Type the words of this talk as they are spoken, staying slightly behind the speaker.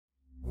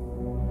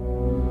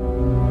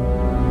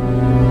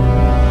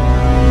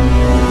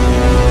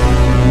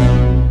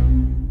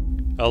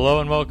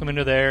welcome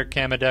into the Erick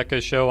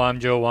Camodeca Show. I'm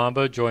Joe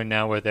Wamba, joined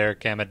now with Erick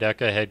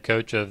Camodeca, head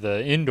coach of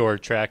the indoor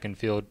track and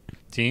field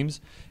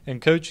teams.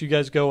 And, Coach, you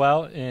guys go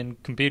out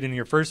and compete in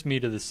your first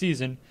meet of the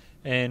season,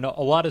 and a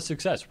lot of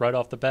success right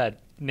off the bat,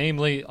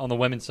 namely on the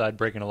women's side,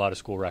 breaking a lot of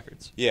school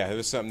records. Yeah, it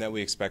was something that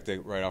we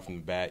expected right off from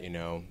the bat,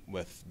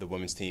 with the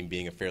women's team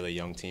being a fairly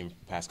young team the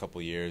past couple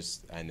of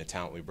years, and the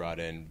talent we brought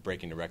in,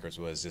 breaking the records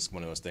was just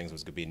one of those things.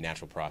 Was going to be a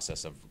natural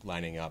process of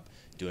lining up,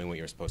 doing what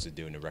you're supposed to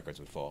do, and the records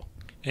would fall.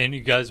 And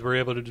you guys were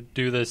able to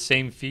do the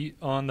same feat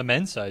on the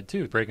men's side,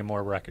 too, breaking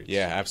more records.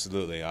 Yeah,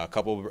 absolutely. A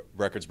couple of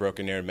records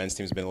broken there. The men's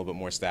team's been a little bit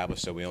more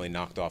established, so we only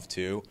knocked off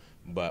 2.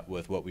 But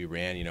with what we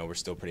ran, we're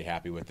still pretty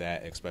happy with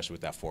that, especially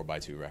with that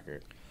 4x2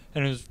 record.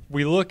 And as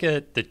we look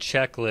at the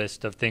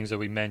checklist of things that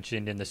we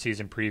mentioned in the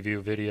season preview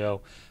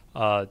video,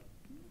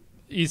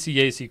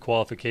 ECAC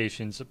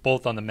qualifications,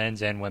 both on the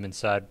men's and women's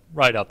side,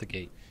 right out the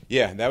gate.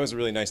 Yeah, that was a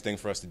really nice thing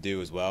for us to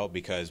do as well,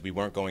 because we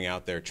weren't going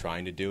out there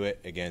trying to do it.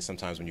 Again,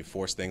 sometimes when you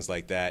force things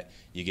like that,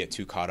 you get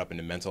too caught up in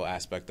the mental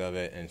aspect of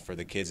it. And for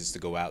the kids, is to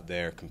go out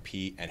there,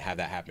 compete, and have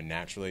that happen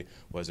naturally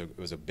was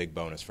a big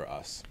bonus for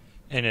us.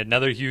 And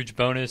another huge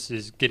bonus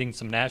is getting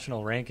some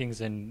national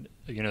rankings and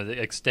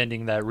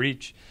extending that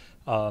reach,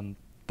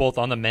 both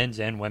on the men's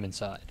and women's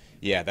side.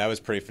 Yeah, that was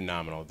pretty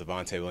phenomenal.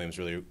 Devontae Williams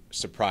really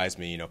surprised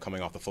me,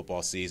 coming off the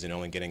football season,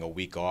 only getting a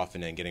week off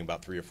and then getting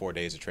about 3 or 4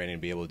 days of training to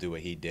be able to do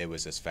what he did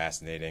was just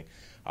fascinating.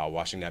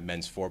 Watching that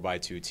men's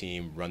 4x2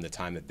 team run the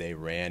time that they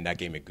ran, that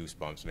gave me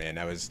goosebumps, man.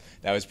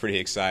 That was pretty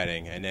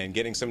exciting. And then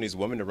getting some of these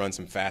women to run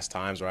some fast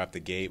times right off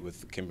the gate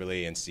with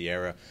Kimberly and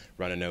Sierra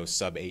running those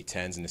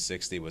sub-8:10s in the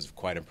 60 was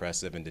quite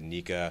impressive. And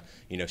Danica,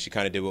 she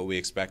kind of did what we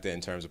expected in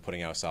terms of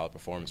putting out a solid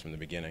performance from the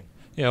beginning.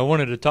 Yeah, I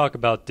wanted to talk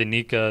about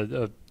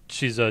Danica.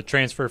 She's a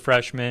transfer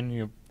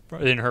freshman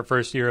in her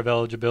first year of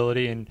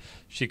eligibility, and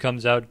she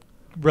comes out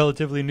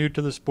relatively new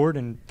to the sport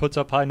and puts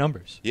up high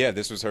numbers. Yeah,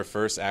 this was her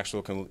first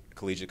actual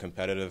collegiate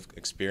competitive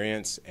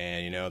experience,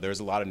 and there's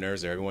a lot of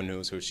nerves there. Everyone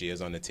knows who she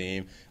is on the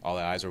team. All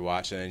the eyes are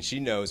watching, and she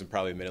knows, and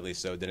probably admittedly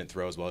so, didn't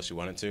throw as well as she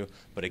wanted to.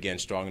 But again,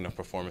 strong enough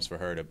performance for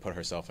her to put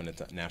herself in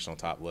the national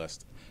top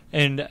list.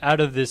 And out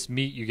of this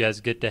meet, you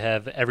guys get to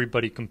have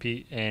everybody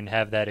compete and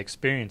have that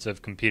experience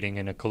of competing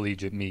in a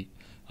collegiate meet.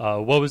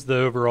 What was the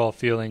overall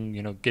feeling,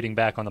 getting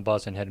back on the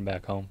bus and heading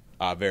back home?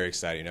 Very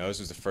exciting. This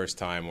was the first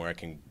time where I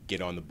can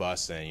get on the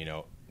bus and,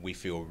 we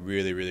feel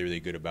really, really,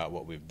 really good about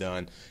what we've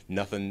done.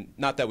 Not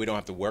that we don't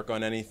have to work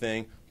on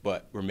anything,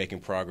 but we're making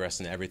progress,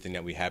 and everything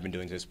that we have been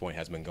doing to this point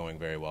has been going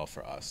very well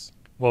for us.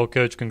 Well,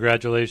 Coach,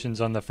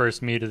 congratulations on the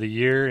first meet of the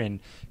year and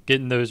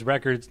getting those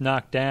records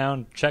knocked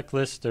down.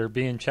 Checklists are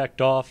being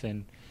checked off,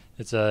 and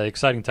it's an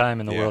exciting time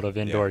in the world of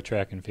indoor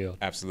track and field.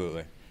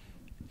 Absolutely.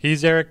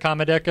 He's Erick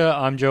Camodeca.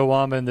 I'm Joe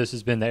Wamba, and this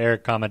has been the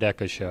Erick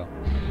Camodeca Show.